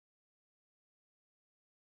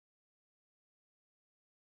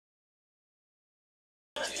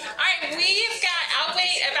right, I'll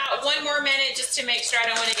wait about one more minute just to make sure I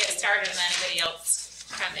don't want to get started and anybody else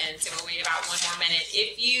come in. So we'll wait about one more minute.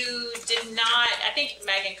 If you did not, I think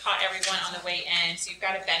Megan caught everyone on the way in. So you've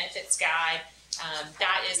got a benefits guide.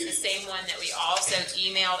 That is the same one that we also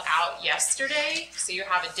emailed out yesterday. So you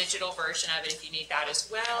have a digital version of it if you need that as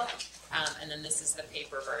well. And then this is the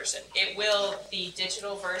paper version. The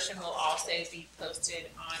digital version will also be posted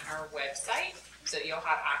on our website. So you'll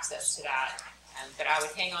have access to that. But I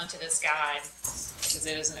would hang on to this guide because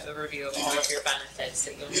it is an overview of all of your benefits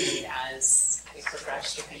that you'll need as we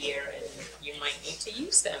progress through the year and you might need to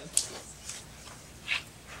use them.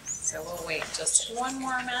 So we'll wait just one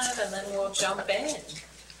more minute and then we'll jump in.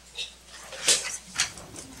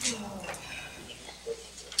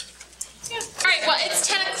 Yeah. All right, well, it's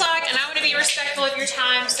 10 o'clock and I want to be respectful of your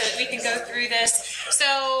time so that we can go through this.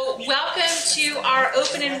 So welcome to our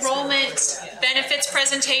open enrollment benefits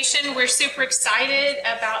presentation. We're super excited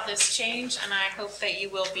about this change and I hope that you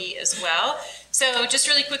will be as well. So just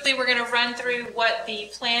really quickly, we're going to run through what the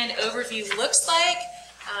plan overview looks like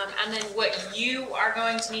and then what you are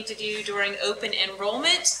going to need to do during open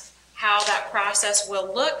enrollment, how that process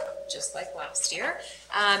will look, just like last year,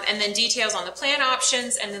 and then details on the plan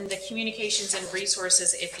options, and then the communications and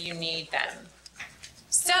resources if you need them.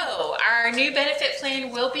 So our new benefit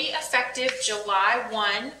plan will be effective July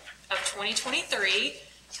 1 of 2023.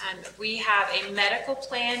 We have a medical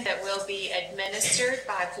plan that will be administered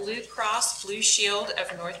by Blue Cross Blue Shield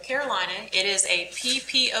of North Carolina. It is a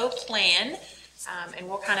PPO plan, and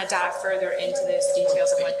we'll kind of dive further into those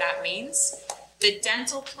details of what that means. The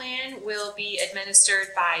dental plan will be administered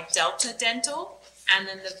by Delta Dental, and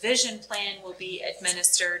then the vision plan will be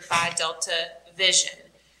administered by Delta Vision.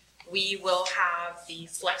 We will have the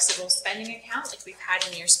flexible spending account like we've had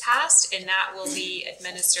in years past, and that will be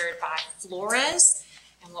administered by Flores,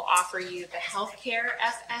 and we'll offer you the healthcare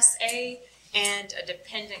FSA and a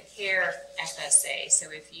dependent care FSA. So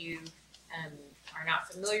if you are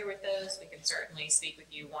not familiar with those, we can certainly speak with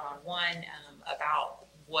you one-on-one about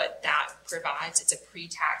what that provides. It's a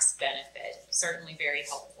pre-tax benefit, certainly very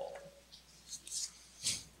helpful.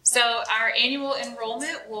 So our annual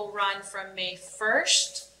enrollment will run from May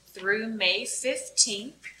 1st through May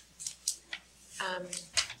 15th.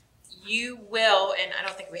 You will, and I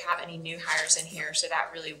don't think we have any new hires in here, so that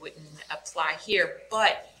really wouldn't apply here,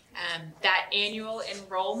 but that annual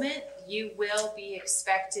enrollment, you will be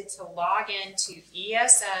expected to log into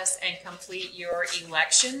ESS and complete your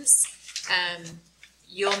elections.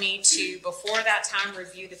 You'll need to, before that time,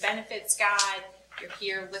 review the benefits guide. You're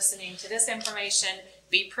here listening to this information.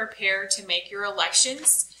 Be prepared to make your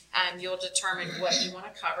elections. You'll determine what you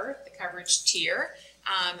want to cover, the coverage tier.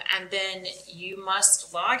 And then you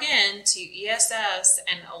must log in to ESS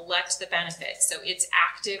and elect the benefit. So it's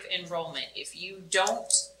active enrollment. If you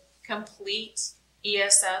don't complete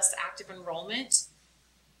ESS active enrollment,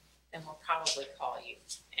 then we'll probably call you.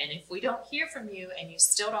 And if we don't hear from you and you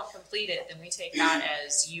still don't complete it, then we take that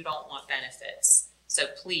as you don't want benefits. So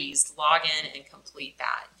please log in and complete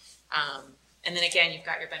that. And then again, you've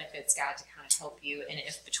got your benefits guide to kind of help you. And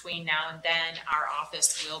if between now and then, our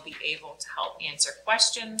office will be able to help answer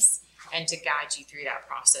questions and to guide you through that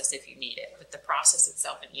process if you need it. But the process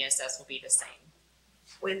itself in ESS will be the same.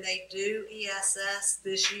 When they do ESS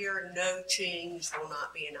this year, no change will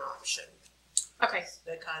not be an option. Okay.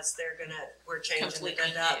 Because we're changing the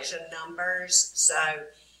deduction numbers. So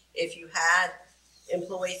if you had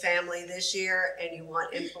employee family this year and you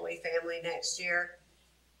want employee family next year,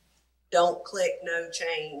 don't click no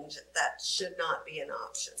change. That should not be an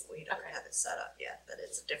option. We don't have it set up yet, but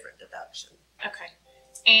it's a different deduction. Okay.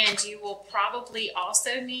 And you will probably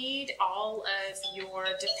also need all of your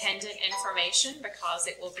dependent information because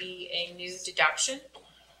it will be a new deduction.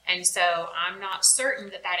 And so I'm not certain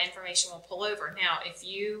that that information will pull over. Now, if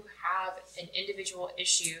you have an individual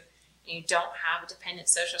issue and you don't have a dependent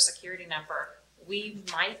social security number, we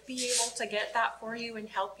might be able to get that for you and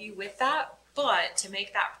help you with that. But to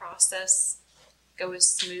make that process go as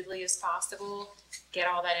smoothly as possible, get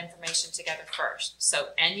all that information together first. So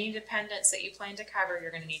any dependents that you plan to cover,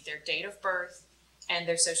 you're going to need their date of birth and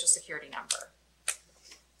their social security number.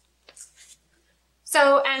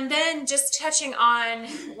 So, and then just touching on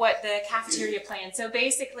what the cafeteria plan. So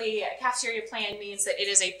basically, a cafeteria plan means that it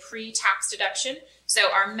is a pre-tax deduction.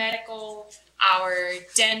 So our medical, our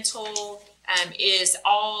dental is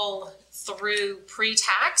all through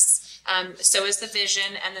pre-tax. So is the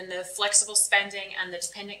vision, and then the flexible spending and the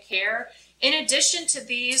dependent care. In addition to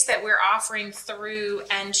these that we're offering through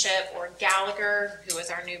NCHIP or Gallagher, who is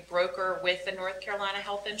our new broker with the North Carolina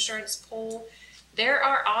Health Insurance Pool, There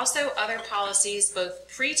are also other policies, both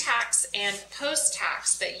pre-tax and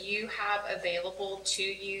post-tax, that you have available to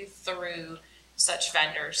you through such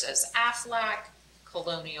vendors as Aflac,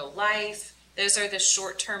 Colonial Life. Those are the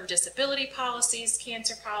short-term disability policies,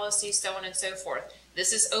 cancer policies, so on and so forth.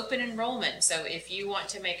 This is open enrollment, so if you want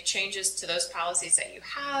to make changes to those policies that you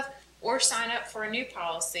have or sign up for a new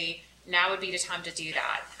policy, now would be the time to do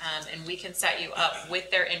that. And we can set you up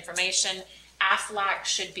with their information. Aflac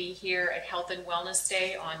should be here at Health and Wellness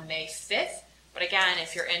Day on May 5th. But again,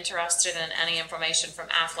 if you're interested in any information from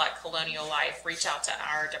Aflac Colonial Life, reach out to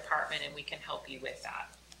our department and we can help you with that.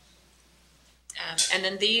 And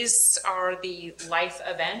then these are the life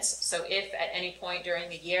events. So if at any point during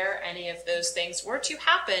the year any of those things were to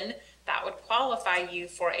happen, that would qualify you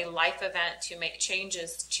for a life event to make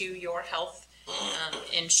changes to your health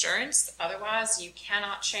insurance. Otherwise, you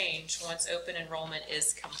cannot change once open enrollment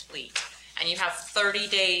is complete. And you have 30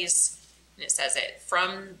 days, and it says it,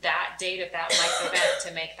 from that date of that life event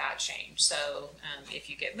to make that change. So if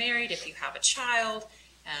you get married, if you have a child,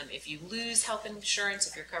 if you lose health insurance,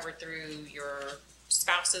 if you're covered through your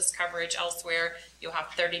spouse's coverage elsewhere, you'll have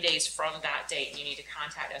 30 days from that date, and you need to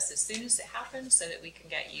contact us as soon as it happens so that we can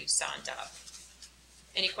get you signed up.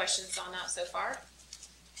 Any questions on that so far?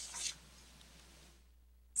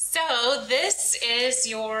 So this is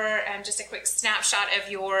your, just a quick snapshot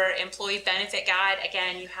of your employee benefit guide.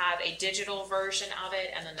 Again, you have a digital version of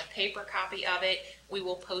it and then the paper copy of it. We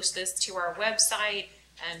will post this to our website.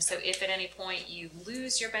 So if at any point you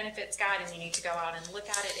lose your benefits guide and you need to go out and look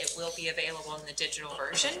at it, it will be available in the digital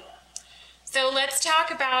version. So let's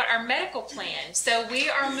talk about our medical plan. So we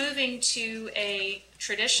are moving to a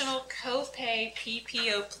traditional copay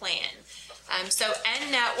PPO plan. So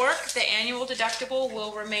N-Network, the annual deductible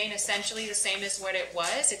will remain essentially the same as what it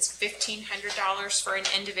was. It's $1,500 for an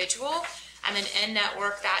individual. And then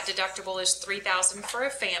N-Network, that deductible is $3,000 for a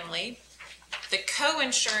family. The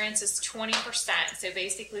co-insurance is 20%. So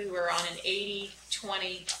basically we're on an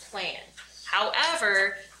 80-20 plan.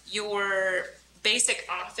 However, your basic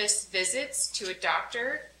office visits to a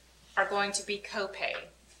doctor are going to be copay.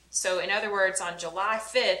 So in other words, on July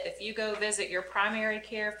 5th, if you go visit your primary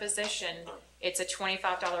care physician, it's a $25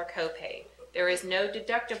 copay. There is no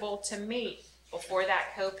deductible to meet before that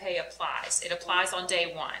copay applies. It applies on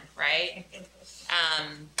day one, right?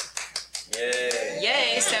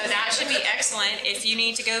 Yay, so that should be excellent. If you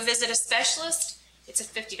need to go visit a specialist, it's a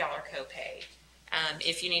 $50 copay.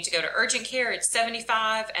 If you need to go to urgent care, it's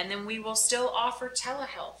 $75, and then we will still offer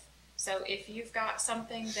telehealth. So if you've got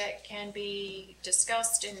something that can be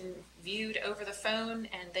discussed and viewed over the phone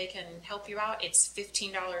and they can help you out, it's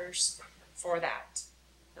 $15 for that.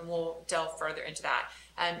 And we'll delve further into that.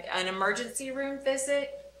 An emergency room visit,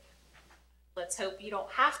 let's hope you don't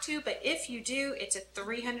have to, but if you do, it's a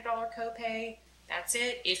 $300 copay. That's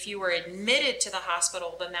it. If you were admitted to the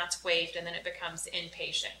hospital, then that's waived and then it becomes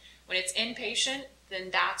inpatient. When it's inpatient, then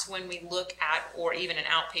that's when we look at, or even an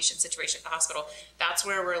outpatient situation at the hospital, that's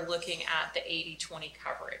where we're looking at the 80-20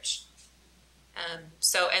 coverage.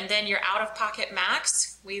 And then your out-of-pocket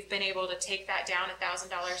max, we've been able to take that down $1,000.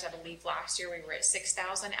 I believe last year we were at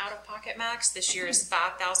 $6,000 out-of-pocket max. This year is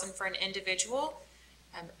 $5,000 for an individual.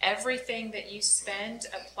 Everything that you spend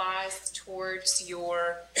applies towards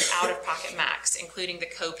your out-of-pocket max, including the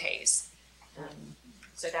copays.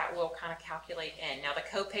 So that will kind of calculate in. Now the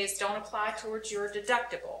copays don't apply towards your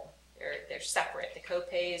deductible. They're separate. The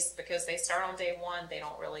copays, because they start on day one, they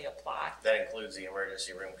don't really apply. That includes the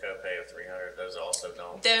emergency room copay of $300. Those also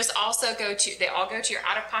don't. Those also go to, they all go to your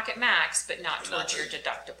out-of-pocket max, but not towards your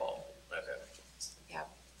deductible. Okay. Yep.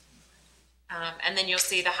 And then you'll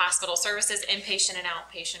see the hospital services, inpatient and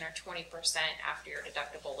outpatient, are 20% after your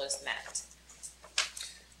deductible is met.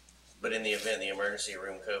 But in the event the emergency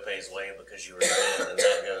room copay is waived because you were admitted, then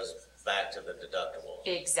that goes back to the deductible.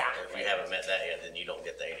 Exactly. If you haven't met that yet, then you don't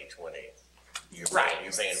get the 80-20. You're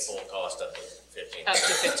paying full cost up to $1,500. Up to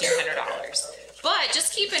 $1,500. But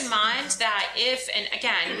just keep in mind that if, and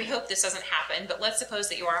again, we hope this doesn't happen, but let's suppose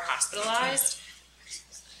that you are hospitalized.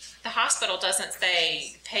 The hospital doesn't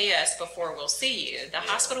say, pay us before we'll see you. The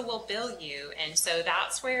hospital will bill you, and so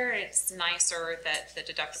that's where it's nicer that the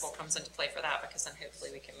deductible comes into play for that, because then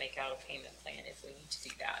hopefully we can make out a payment plan if we need to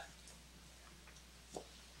do that.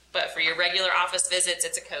 But for your regular office visits,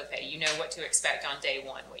 it's a copay. You know what to expect on day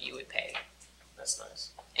one, what you would pay. That's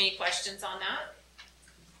nice. Any questions on that?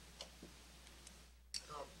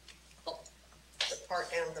 The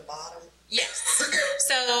part down at the bottom. Yes.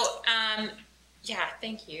 So, yeah,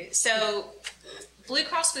 thank you. So Blue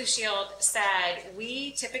Cross Blue Shield said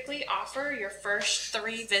we typically offer your first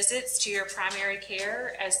 3 visits to your primary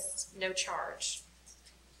care as no charge.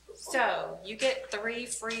 So you get 3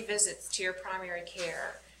 free visits to your primary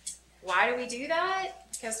care. Why do we do that?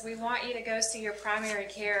 Because we want you to go see your primary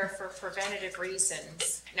care for preventative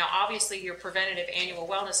reasons. Now, obviously, your preventative annual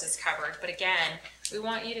wellness is covered, but again, we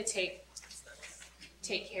want you to take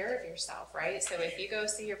care of yourself, right? So if you go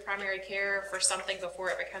see your primary care for something before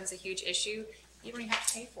it becomes a huge issue, you don't even have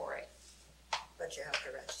to pay for it. But you have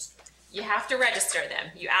to register. You have to register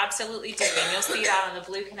them. You absolutely do. And you'll see that on the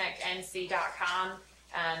blueconnectnc.com.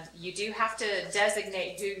 You do have to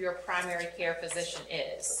designate who your primary care physician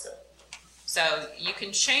is. Okay. So you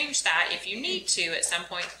can change that if you need to at some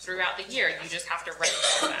point throughout the year. You just have to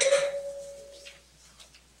register them.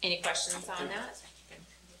 Any questions on that?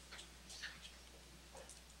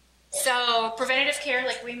 So preventative care,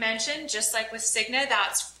 like we mentioned, just like with Cigna,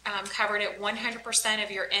 that's covered at 100%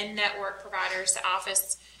 of your in-network provider's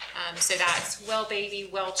office. So that's well baby,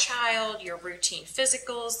 well child, your routine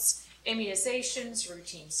physicals, immunizations,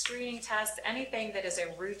 routine screening tests, anything that is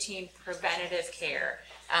a routine preventative care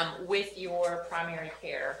with your primary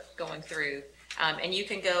care going through. And you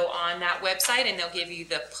can go on that website and they'll give you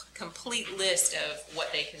the complete list of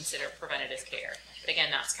what they consider preventative care. But again,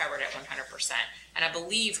 that's covered at 100%. And I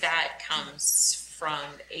believe that comes from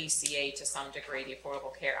ACA to some degree, the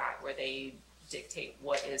Affordable Care Act, where they dictate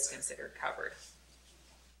what is considered covered.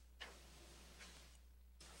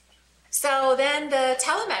 So then the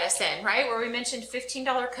telemedicine, right, where we mentioned $15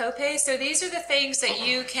 copay. So these are the things that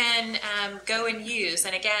you can go and use.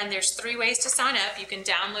 And again, there's 3 ways to sign up. You can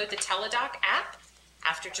download the Teladoc app.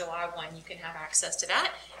 After July 1, you can have access to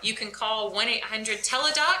that. You can call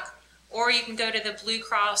 1-800-TELEDOC, or you can go to the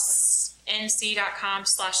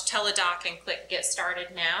bluecrossnc.com/teledoc and click Get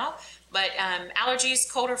Started Now. But allergies,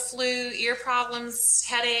 cold or flu, ear problems,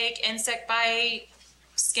 headache, insect bite,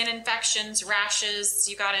 skin infections, rashes,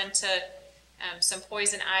 you got into some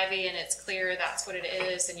poison ivy and it's clear that's what it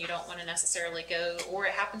is and you don't want to necessarily go, or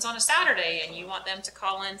it happens on a Saturday and you want them to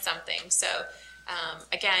call in something. So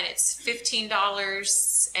again, it's $15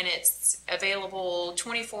 and it's available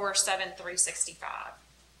 24/7, 365.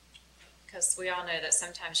 Because we all know that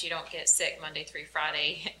sometimes you don't get sick Monday through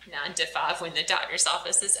Friday, 9 to 5 when the doctor's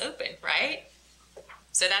office is open, right?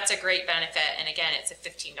 So that's a great benefit. And again, it's a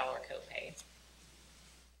 $15 copay.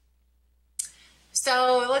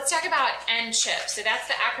 So let's talk about NCHIP. So that's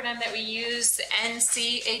the acronym that we use,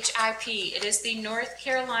 NCHIP. It is the North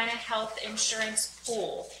Carolina Health Insurance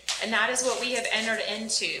Pool. And that is what we have entered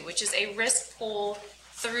into, which is a risk pool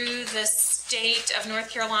through the state of North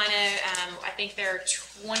Carolina. I think there are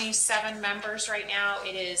 27 members right now.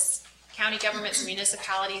 It is county governments and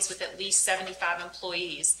municipalities with at least 75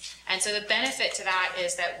 employees. And so the benefit to that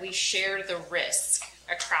is that we share the risk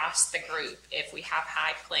across the group if we have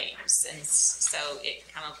high claims. And so it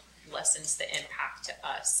kind of lessens the impact to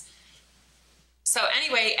us. So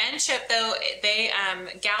anyway, NCHIP though,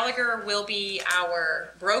 Gallagher will be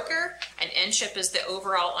our broker and NCHIP is the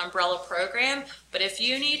overall umbrella program. But if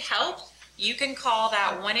you need help, you can call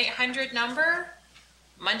that 1-800 number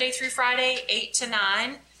Monday through Friday, 8 to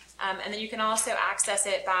 9. And then you can also access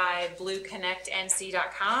it by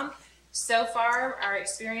blueconnectnc.com. So far, our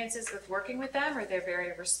experiences with working with them are they're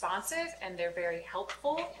very responsive and they're very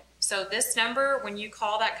helpful. So this number, when you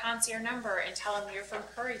call that concierge number and tell them you're from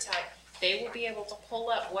Currituck, they will be able to pull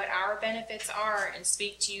up what our benefits are and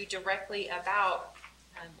speak to you directly about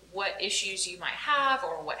what issues you might have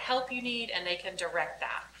or what help you need, and they can direct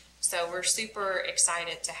that. So we're super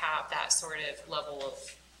excited to have that sort of level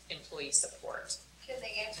of employee support. Can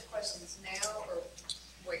they answer questions now or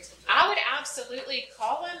wait till I would absolutely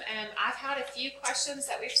call them, and I've had a few questions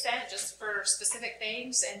that we've sent just for specific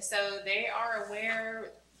things, and so they are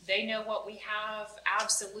aware, they know what we have.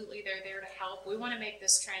 Absolutely, they're there to help. We want to make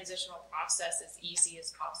this transitional process as easy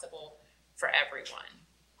as possible for everyone.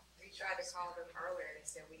 We tried to call them earlier and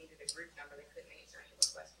said we needed a group number. They couldn't answer any more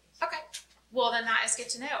questions. Okay. Well, then that is good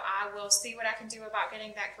to know. I will see what I can do about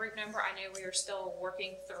getting that group number. I know we are still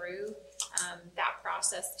working through that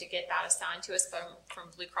process to get that assigned to us from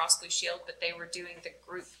Blue Cross Blue Shield, but they were doing the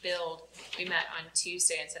group build. We met on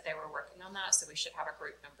Tuesday and said they were working on that, so we should have a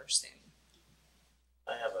group number soon.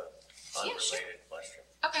 I have a unrelated question.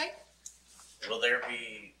 Okay. Will there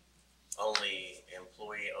be only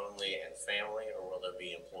employee only and family, or will there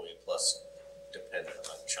be employee plus dependent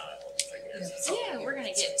on child, I guess? Yeah, we're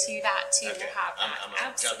going to get to that too. Okay. We'll have that. I'm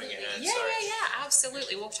Absolutely. jumping ahead. Yeah, Sorry. yeah,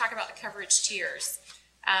 absolutely. We'll talk about the coverage tiers.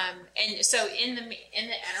 And so in the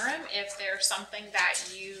interim, if there's something that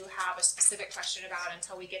you have a specific question about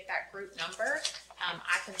until we get that group number,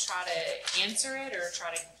 I can try to answer it or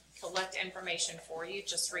try to collect information for you.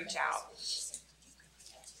 Just reach out.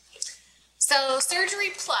 So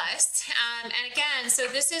Surgery Plus and again, so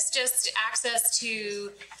this is just access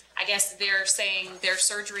to, I guess they're saying their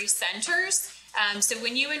surgery centers. So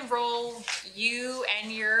when you enroll, you and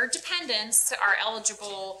your dependents are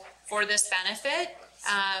eligible for this benefit.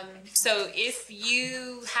 So if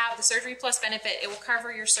you have the Surgery Plus benefit, it will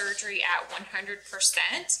cover your surgery at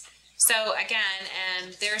 100%. So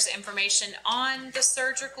again, there's information on the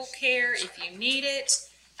surgical care if you need it,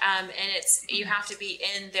 and you have to be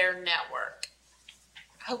in their network.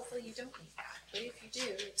 Hopefully you don't need that, but if you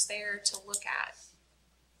do, it's there to look at.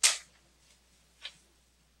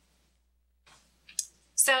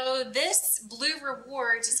 So this Blue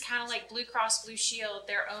Rewards is kind of like Blue Cross Blue Shield,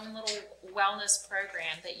 their own little wellness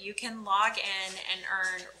program that you can log in and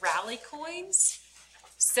earn rally coins.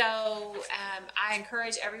 So I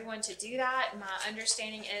encourage everyone to do that. My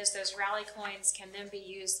understanding is those rally coins can then be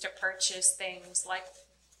used to purchase things like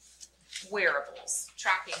wearables,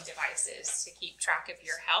 tracking devices to keep track of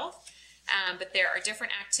your health. But there are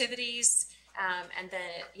different activities. And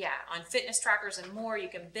then, on fitness trackers and more, you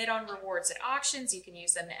can bid on rewards at auctions. You can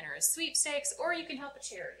use them to enter a sweepstakes, or you can help a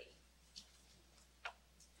charity.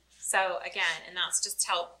 So again, and that's just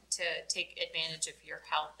help to take advantage of your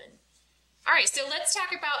health. And all right, so let's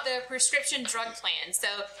talk about the prescription drug plan.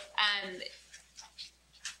 So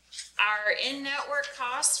our in-network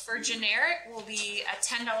cost for generic will be a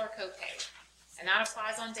 $10 copay, and that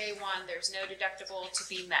applies on day one. There's no deductible to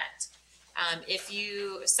be met.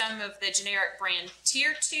 Some of the generic brand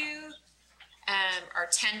tier 2 are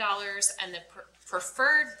 $10, and the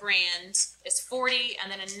preferred brand is $40, and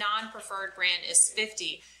then a non-preferred brand is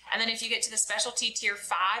 $50. And then if you get to the specialty tier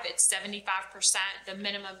 5, it's 75%, the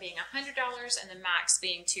minimum being $100 and the max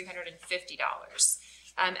being $250.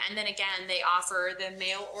 And then again, they offer the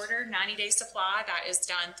mail order 90-day supply. That is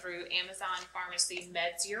done through Amazon Pharmacy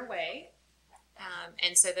Meds Your Way.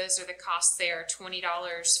 And so those are the costs there, $20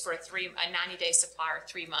 for a 90-day supply or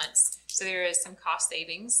 3 months. So there is some cost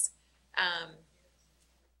savings.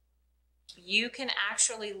 You can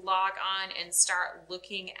actually log on and start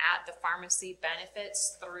looking at the pharmacy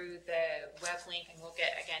benefits through the web link, and we'll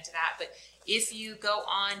get again to that. But if you go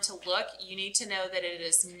on to look, you need to know that it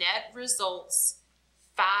is Net Results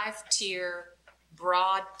 5-tier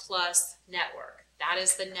Broad Plus network. That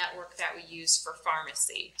is the network that we use for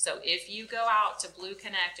pharmacy. So if you go out to Blue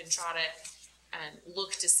Connect and try to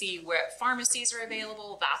look to see where pharmacies are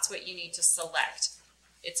available, that's what you need to select.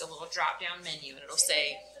 It's a little drop-down menu, and it'll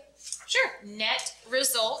say, sure, Net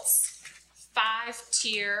Results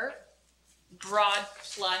 5-tier Broad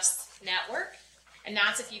Plus network. And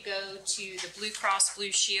that's if you go to the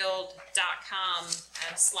bluecrossblueshield.com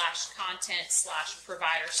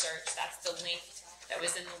 /content/provider search. That's the link that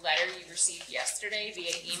was in the letter you received yesterday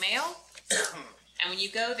via email. And when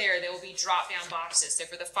you go there, there will be drop-down boxes. So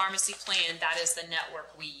for the pharmacy plan, that is the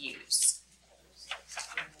network we use.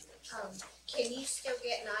 Can you still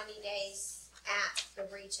get 90 days at the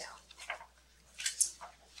retail?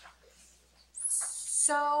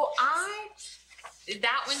 So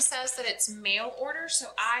that one says that it's mail order,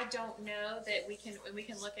 so I don't know that we can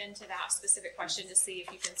look into that specific question to see if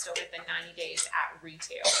you can still get the 90 days at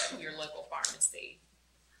retail at your local pharmacy.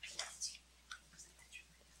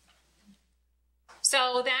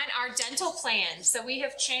 So then our dental plan. So we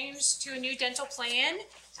have changed to a new dental plan.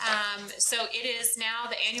 So it is now,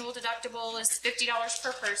 the annual deductible is $50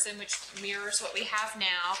 per person, which mirrors what we have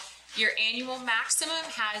now. Your annual maximum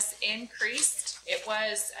has increased. It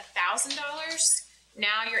was $1,000.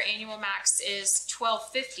 Now your annual max is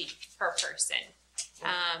 $1,250 per person.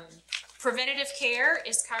 Preventative care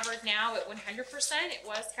is covered now at 100%. It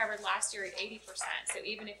was covered last year at 80%. So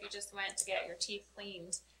even if you just went to get your teeth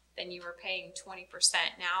cleaned, then you were paying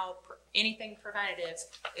 20%. Now anything preventative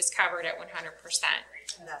is covered at 100%.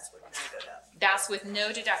 And that's with no deductible. That's with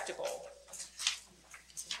no deductible.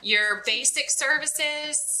 Your basic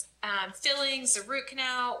services, fillings, a root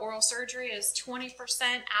canal, oral surgery is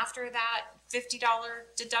 20% after that $50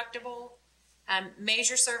 deductible.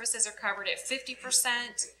 Major services are covered at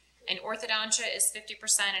 50%, and orthodontia is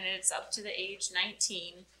 50%, and it's up to the age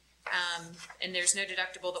 19. And there's no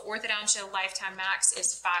deductible. The orthodontia lifetime max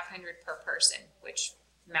is $500 per person, which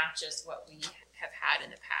matches what we have had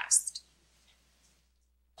in the past.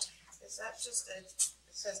 Is that just it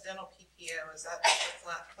says dental PPO, is that just a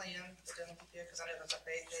flat plan, the dental PPO? Because I know there's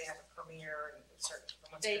they have a Premier and certain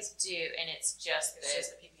ones. They do, and it's just the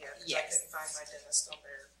PPO. Yes. I couldn't find my dentist on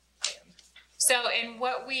their plan. So, and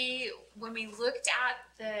when we looked at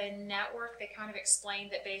the network, they kind of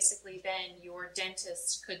explained that basically then your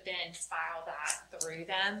dentist could then file that through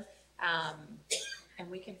them.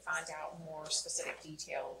 And we can find out more specific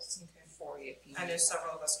details for you if you I need. know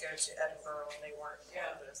several of us go to Edinburgh and they weren't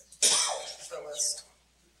on the list.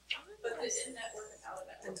 But the in-network and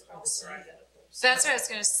out-of-network costs are identical. So that's what I was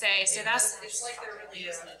gonna say, so that's, It's like there really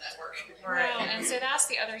isn't a network. well, and so that's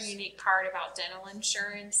the other unique part about dental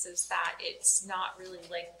insurance is that it's not really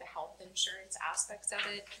like the health insurance aspects of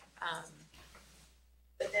it.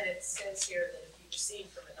 But then it says here that if you receive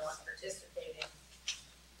from a non-participating,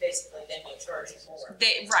 basically then you charge you more.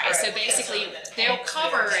 Right, so basically, they'll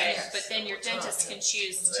cover it, but then your dentist can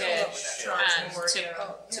choose to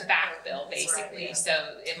back bill, basically.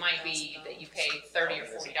 So it might be that you pay $30 or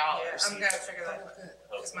 $40. I'm gonna figure that out,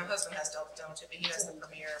 because my husband has Delta Dental too, but he has the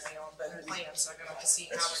Premier, and they own both plans, so I'm gonna have to see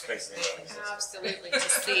how we're gonna do. Absolutely, to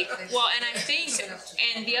see. Well, and I think,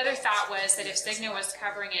 and the other thought was that if Cigna was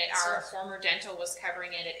covering it, our former dental was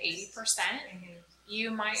covering it at 80%, you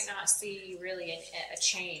might not see really a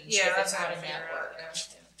change if it's out of network.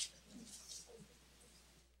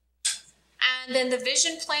 And then the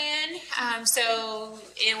vision plan, so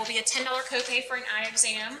it will be a $10 copay for an eye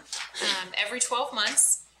exam every 12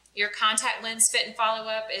 months. Your contact lens fit and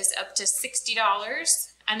follow-up is up to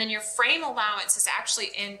 $60. And then your frame allowance is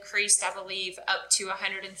actually increased, I believe, up to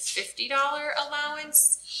 $150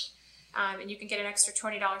 allowance. And you can get an extra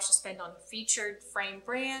 $20 to spend on featured frame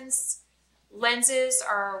brands. Lenses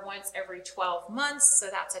are once every 12 months, so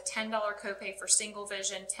that's a $10 copay for single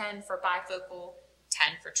vision, 10 for bifocal,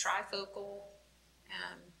 10 for trifocal,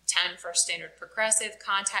 10 for standard progressive.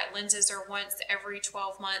 Contact lenses are once every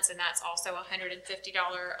 12 months, and that's also a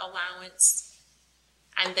 $150 allowance.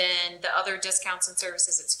 And then the other discounts and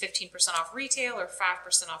services, it's 15% off retail or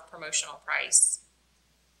 5% off promotional price.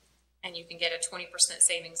 And you can get a 20%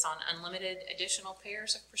 savings on unlimited additional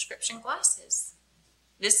pairs of prescription glasses.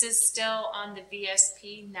 This is still on the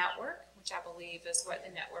VSP network, which I believe is what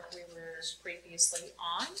the network we were previously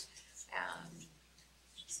on.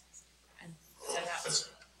 And so that was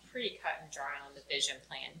pretty cut and dry on the vision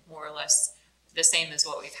plan, more or less the same as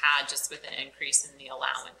what we've had, just with an increase in the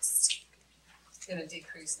allowance. And a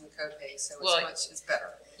decrease in the copay, so Well, it's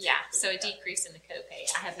better. Yeah, so a decrease in the copay.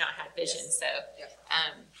 I have not had vision, so. Yep.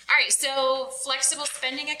 All right, so flexible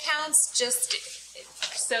spending accounts, just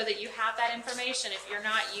so that you have that information. If you're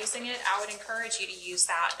not using it, I would encourage you to use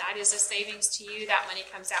that. That is a savings to you. That money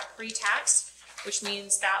comes out pre-tax, which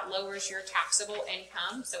means that lowers your taxable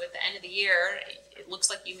income. So at the end of the year, it looks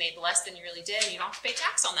like you made less than you really did, and you don't have to pay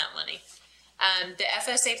tax on that money. The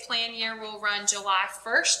FSA plan year will run July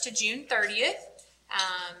 1st to June 30th.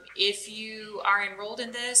 If you are enrolled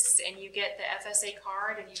in this and you get the FSA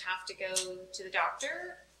card and you have to go to the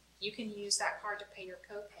doctor, you can use that card to pay your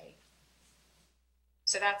copay.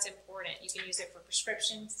 So that's important. You can use it for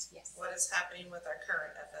prescriptions. Yes. What is happening with our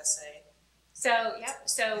current FSA? So, yep.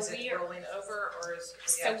 So Is it rolling over, or is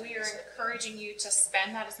we are encouraging you to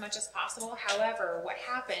spend that as much as possible. However, what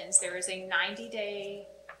happens, there is a 90-day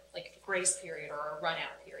grace period or a run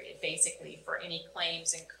out period, basically, for any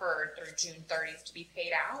claims incurred through June 30th to be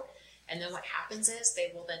paid out. And then what happens is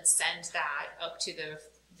they will then send that up to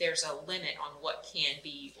there's a limit on what can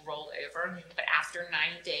be rolled over. But after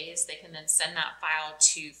 90 days, they can then send that file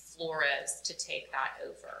to Flores to take that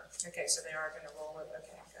over. Okay, so they are gonna roll it,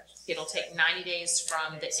 okay, gotcha. It'll take 90 days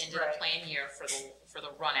from the end of the plan year for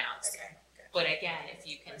the run outs. Okay. But again, if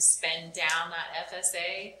you can spend down that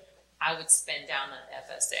FSA, I would spend down that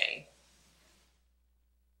FSA.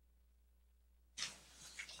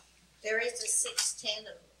 There is a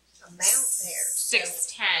 610 amount there.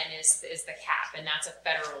 610 is the cap, and that's a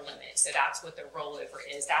federal limit. So that's what the rollover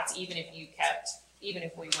is. That's even if we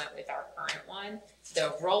went with our current one.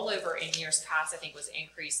 The rollover in years past, I think, was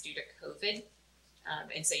increased due to COVID.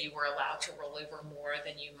 And so you were allowed to roll over more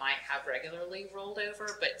than you might have regularly rolled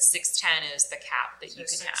over, but 610 is the cap that you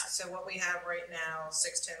can have. So what we have right now,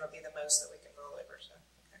 610 would be the most that we can roll over, so,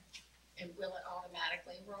 okay. And will it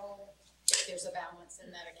automatically roll if there's a balance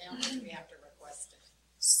in that account, or do we have to request it?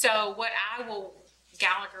 So what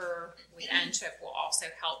Gallagher with NCHIP will also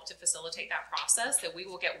help to facilitate that process. So we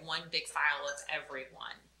will get one big file of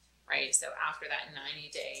everyone, right? So after that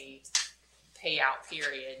 90-day payout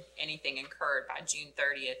period, anything incurred by June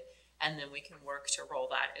 30th, and then we can work to roll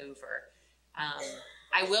that over.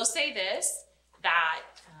 I will say this, that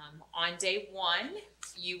on day one,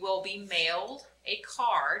 you will be mailed a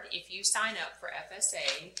card if you sign up for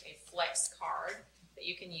FSA, a flex card that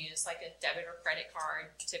you can use like a debit or credit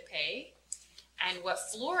card to pay. And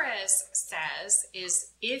what Flores says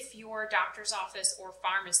is if your doctor's office or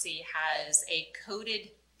pharmacy has a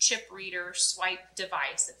coded chip reader swipe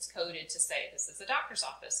device that's coded to say this is a doctor's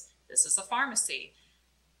office, this is a pharmacy,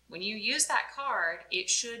 when you use that card, it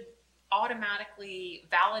should automatically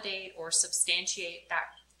validate or substantiate that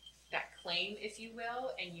that claim, if you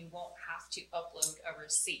will, and you won't have to upload a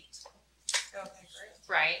receipt. Okay, great.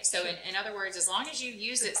 Right? So in other words, as long as you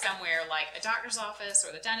use it somewhere like a doctor's office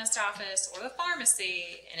or the dentist office or the pharmacy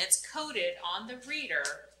and it's coded on the reader,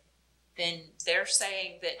 then they're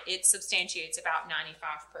saying that it substantiates about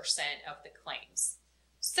 95% of the claims.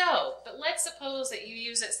 So, but let's suppose that you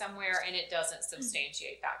use it somewhere and it doesn't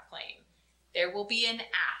substantiate that claim. There will be an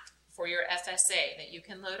app for your FSA that you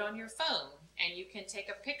can load on your phone, and you can take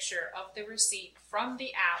a picture of the receipt from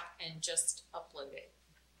the app and just upload it.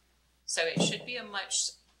 So it should be a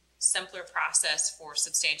much simpler process for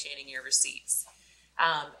substantiating your receipts.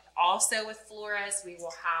 Also with Flores, we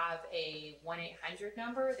will have a 1-800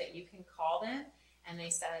 number that you can call them, and they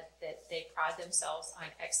said that they pride themselves on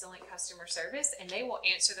excellent customer service, and they will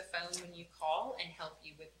answer the phone when you call and help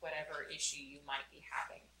you with whatever issue you might be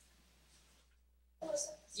having.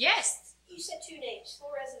 Melissa, Yes. you said two names,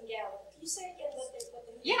 Flores and Gallagher. Can you say again what the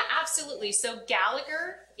Yeah, absolutely. So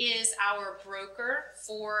Gallagher is our broker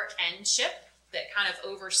for NCHIP that kind of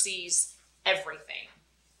oversees everything.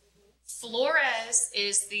 Flores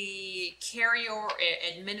is the carrier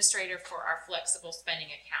administrator for our flexible spending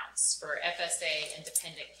accounts for FSA and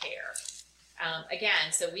dependent care.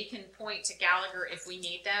 Again, so we can point to Gallagher if we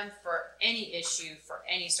need them for any issue, for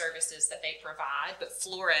any services that they provide, but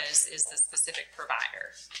Flores is the specific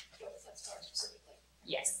provider. that's ours specifically?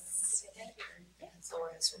 Yes. Okay, thank you.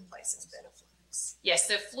 Flores replaces Beneflex. Yes,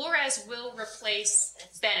 so Flores will replace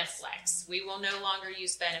Beneflex. We will no longer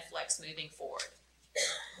use Beneflex moving forward.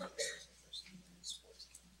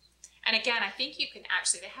 And again, I think you can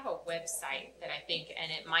actually, they have a website that I think,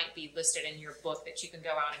 and it might be listed in your book that you can go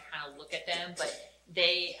out and kind of look at them, but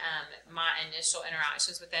they, my initial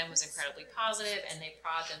interactions with them was incredibly positive, and they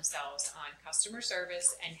pride themselves on customer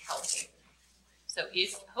service and helping. So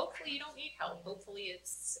if, hopefully you don't need help, hopefully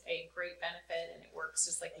it's a great benefit and it works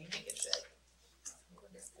just like we think it should.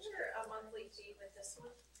 Is there a monthly fee with this one?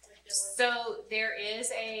 So there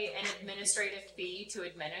is an administrative fee to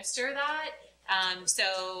administer that.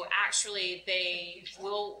 So actually it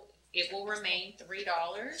will remain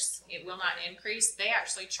 $3. It will not increase. They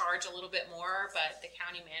actually charge a little bit more, but the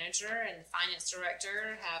county manager and the finance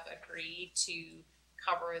director have agreed to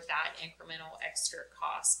cover that incremental extra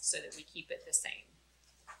cost so that we keep it the same.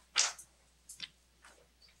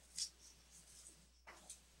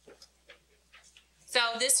 So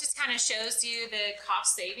this just kind of shows you the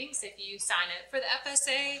cost savings if you sign up for the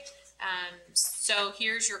FSA. So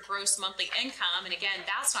here's your gross monthly income, and again,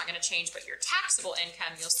 that's not going to change, but your taxable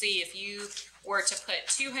income, you'll see if you were to put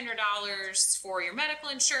 $200 for your medical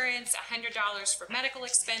insurance, $100 for medical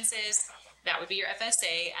expenses, that would be your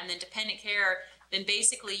FSA, and then dependent care, then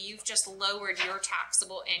basically you've just lowered your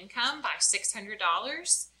taxable income by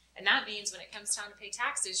 $600. And that means when it comes time to pay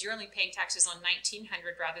taxes, you're only paying taxes on $1,900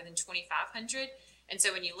 rather than $2,500. And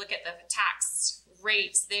so when you look at the tax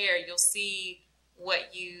rates there, you'll see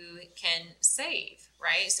what you can save,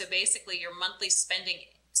 right? So basically your monthly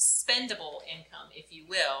spendable income, if you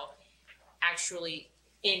will, actually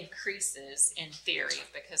increases in theory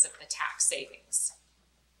because of the tax savings.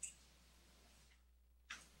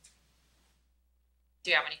 Do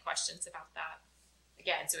you have any questions about that?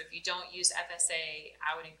 Again, so if you don't use FSA,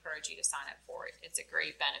 I would encourage you to sign up for it. It's a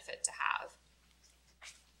great benefit to have.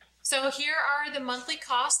 So here are the monthly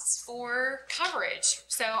costs for coverage.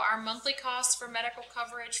 So our monthly costs for medical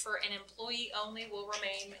coverage for an employee only will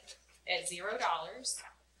remain at $0.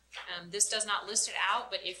 This does not list it out,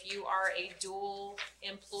 but if you are a dual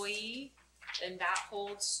employee, then that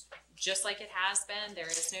holds just like it has been. There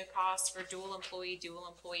is no cost for dual employee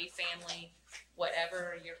family,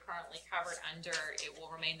 whatever you're currently covered under, it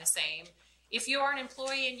will remain the same. If you are an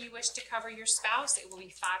employee and you wish to cover your spouse, it will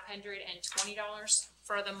be $520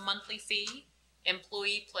 for the monthly fee.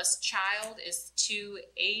 Employee plus child is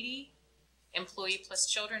 $280. Employee plus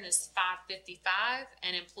children is $555,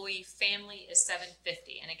 and employee family is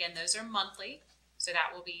 $750. And again, those are monthly, so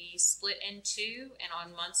that will be split in two. And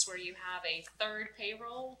on months where you have a third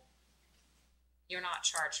payroll, you're not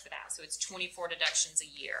charged for that. So it's 24 deductions a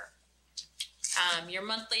year. Your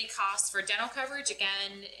monthly costs for dental coverage,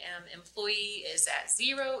 again, employee is at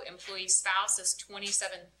 $0. Employee spouse is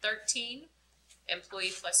 $27.13.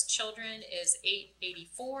 Employee plus children is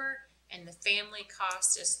 $884, and the family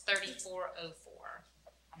cost is $34.04.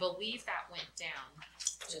 I believe that went down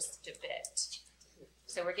just a bit.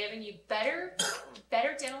 So we're giving you better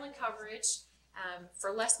dental and coverage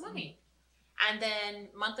for less money. And then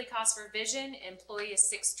monthly cost for vision, employee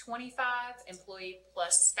is $625, employee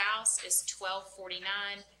plus spouse is $1249,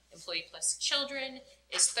 employee plus children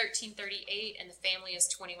is $1338, and the family is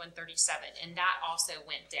 $2137, and that also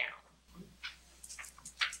went down.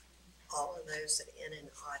 all of those that end in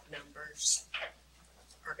odd numbers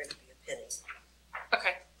are gonna be a penny.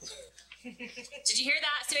 Okay. Did you hear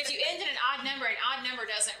that? So if you end in an odd number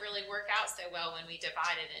doesn't really work out so well when we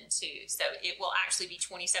divide it in two. So it will actually be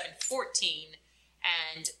 2714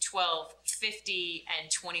 and 1250 and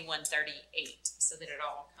 2138, so that it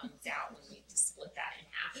all comes out when we split that in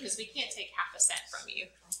half, because we can't take half a cent from you.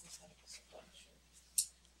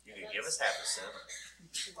 You can give us half a cent.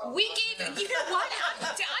 We gave, you know what? I'm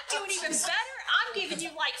doing even better. I'm giving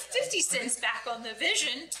you like 50 cents back on the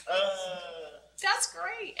vision. That's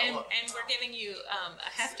great. And we're giving you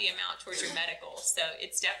a hefty amount towards your medical, so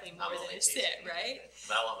it's definitely more than a cent, right?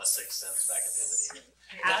 But I want my 6 cents back at the end of the year.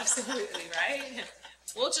 Absolutely, right?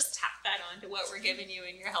 We'll just tack that on to what we're giving you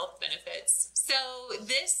in your health benefits. So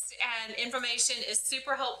this information is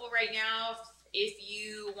super helpful right now if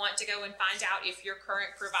you want to go and find out if your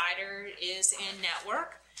current provider is in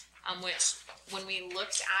network, which when we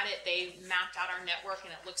looked at it, they mapped out our network,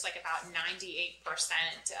 and it looks like about 98%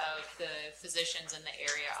 of the physicians in the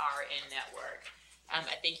area are in network.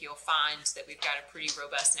 I think you'll find that we've got a pretty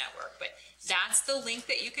robust network, but that's the link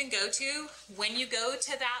that you can go to. When you go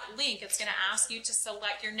to that link, it's going to ask you to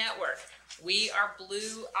select your network. We are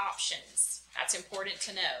Blue Options. That's important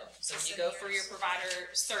to know. So when you go for your provider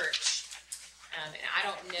search, and I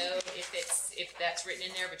don't know if that's written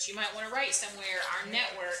in there, but you might want to write somewhere, our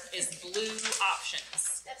network is Blue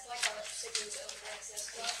Options. That's like our Cigna's open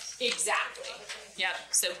access plus. Exactly. Yep.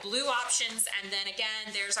 So Blue Options, and then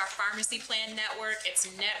again, there's our pharmacy plan network. It's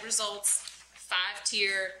Net Results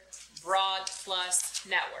 5-tier Broad Plus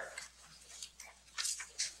network.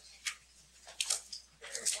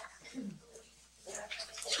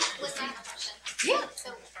 Was that a question? Yeah.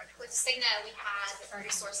 So with Cigna, we had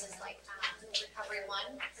resources like Recovery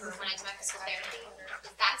One for when I do my physical therapy.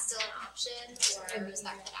 Is that still an option, or is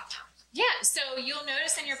that cut out now? Yeah, so you'll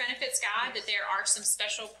notice in your benefits guide that there are some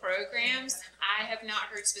special programs. I have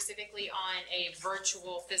not heard specifically on a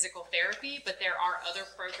virtual physical therapy, but there are other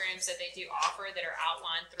programs that they do offer that are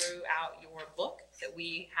outlined throughout your book that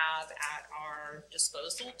we have at our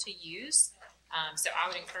disposal to use. So I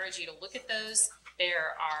would encourage you to look at those.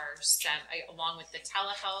 There are some, along with the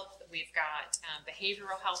telehealth, we've got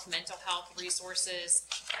behavioral health, mental health resources.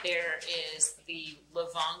 There is the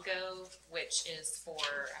Livongo, which is for,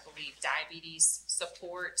 I believe, diabetes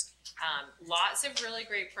support. Lots of really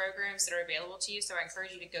great programs that are available to you. So I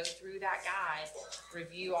encourage you to go through that guide,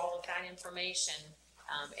 review all of that information,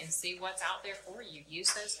 and see what's out there for you.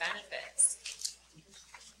 Use those benefits.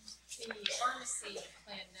 The pharmacy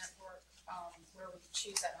plan network, where we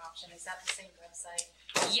choose that option, is that the same website?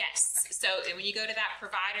 Yes. So when you go to that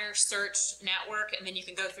provider search network, and then you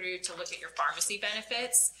can go through to look at your pharmacy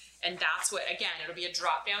benefits, and that's what, again, it'll be a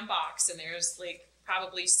drop down box, and there's like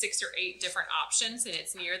probably 6 or 8 different options, and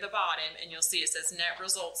it's near the bottom, and you'll see it says Net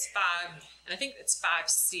Results 5, and I think it's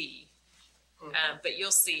 5C. But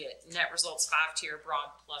you'll see it, Net Results 5-tier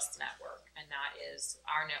Broad Plus network, and that is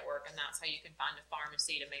our network, and that's how you can find a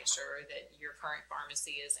pharmacy to make sure that your current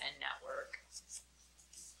pharmacy is in network.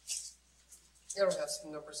 It'll have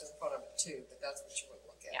some numbers in front of it too, but that's what you would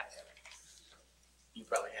look at. Yeah. You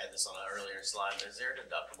probably had this on an earlier slide, but is there a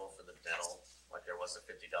deductible for the dental? Like there was a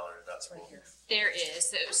 $50 It's right deductible? here. There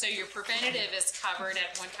is, so your preventative is covered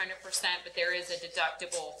at 100%, but there is a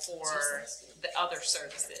deductible for the other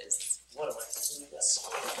services. What am I thinking?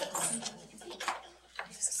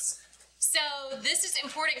 So this is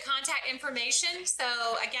important contact information. So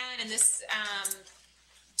again, in this,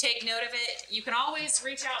 take note of it. You can always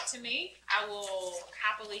reach out to me. I will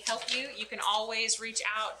happily help you. You can always reach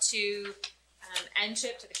out to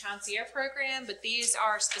NCHIP, to the concierge program, but these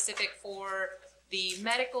are specific for the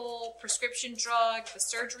medical, prescription drug, the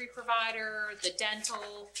surgery provider, the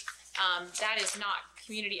dental. That is not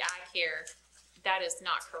community eye care. That is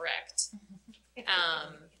not correct.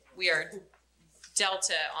 We are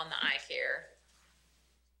Delta on the eye care.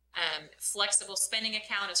 Flexible spending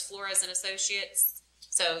account is Flores and Associates.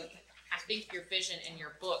 So I think your vision in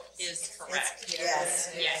your book is correct.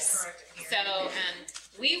 Yes. Yes. So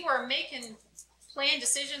we were making plan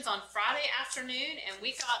decisions on Friday afternoon, and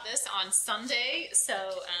we got this on Sunday.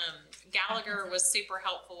 So Gallagher was super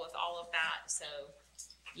helpful with all of that. So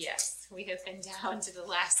yes, we have been down to the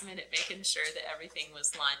last minute making sure that everything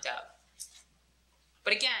was lined up.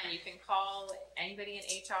 But again, you can call anybody in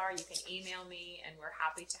HR, you can email me, and we're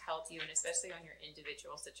happy to help you, and especially on your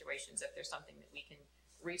individual situations if there's something that we can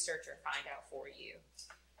research or find out for you.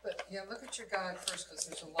 But yeah, look at your guide first, because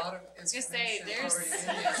there's a lot of Just say, information already there's- in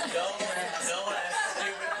there. Don't ask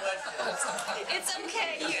stupid questions. It's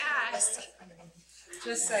okay, you asked.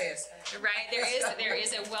 Just say it. Right, there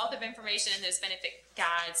is a wealth of information in those benefit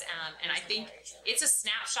guides, and I think it's a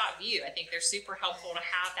snapshot view. I think they're super helpful to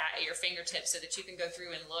have that at your fingertips so that you can go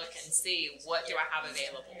through and look and see what do I have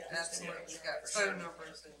available. Absolutely, you've got phone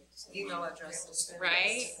numbers and email addresses.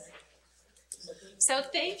 Right? So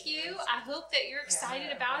thank you. I hope that you're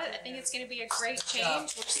excited about it. I think it's going to be a great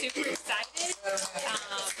change. We're super excited.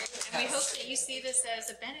 And we hope that you see this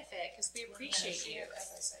as a benefit because we appreciate you.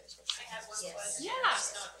 I have one question.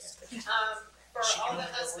 Yeah. For all the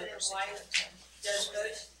husband and wife,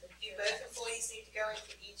 do both employees need to go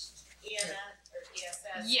into each EMS or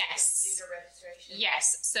ESS? Yes. To do their registration?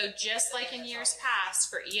 Yes. So just like in years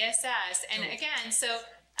past for ESS, and again, so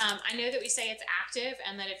I know that we say it's active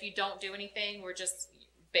and that if you don't do anything, we're just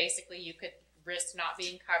basically you could risk not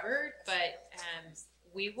being covered, but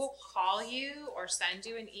we will call you or send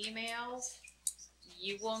you an email.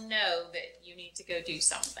 You will know that you need to go do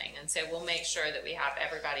something, and so we'll make sure that we have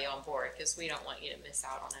everybody on board because we don't want you to miss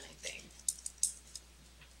out on anything.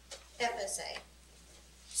 FSA.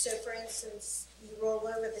 So for instance, you roll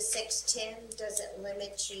over the 610, does it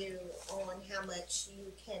limit you on how much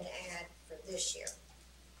you can add for this year?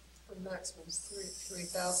 The maximum is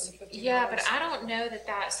 $3,050. Yeah, but I don't know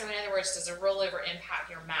that, so in other words, does a rollover impact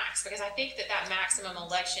your max? Because I think that maximum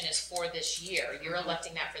election is for this year. You're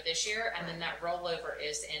electing that for this year, and then that rollover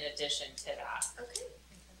is in addition to that. Okay.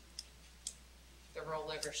 The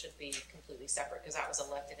rollover should be completely separate because that was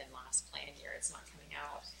elected in last plan year. It's not coming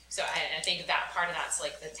out. So I think that part of that's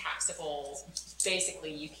like the taxable,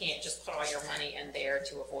 basically you can't just put all your money in there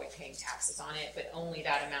to avoid paying taxes on it, but only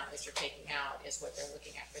that amount that you're taking out is what they're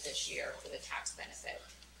looking at for this year for the tax benefit.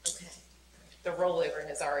 Okay. The rollover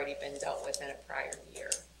has already been dealt with in a prior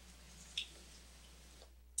year.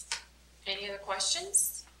 Any other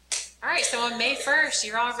questions? All right, so on May 1st,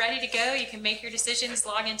 you're all ready to go. You can make your decisions,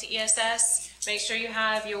 log into ESS, make sure you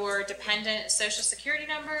have your dependent social security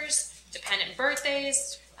numbers, dependent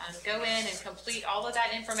birthdays, go in and complete all of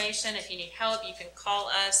that information. If you need help, you can call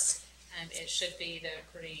us. It should be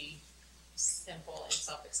pretty simple and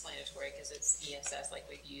self-explanatory because it's ESS like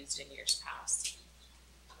we've used in years past.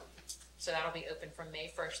 So that'll be open from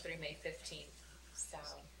May 1st through May 15th. So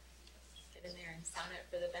get in there and sign up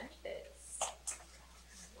for the benefits.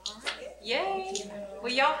 All right. Yay!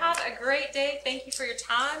 Well, y'all have a great day. Thank you for your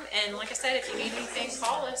time. And like I said, if you need anything,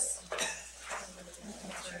 call us.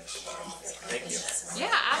 Thank you.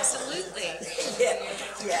 Yeah, absolutely.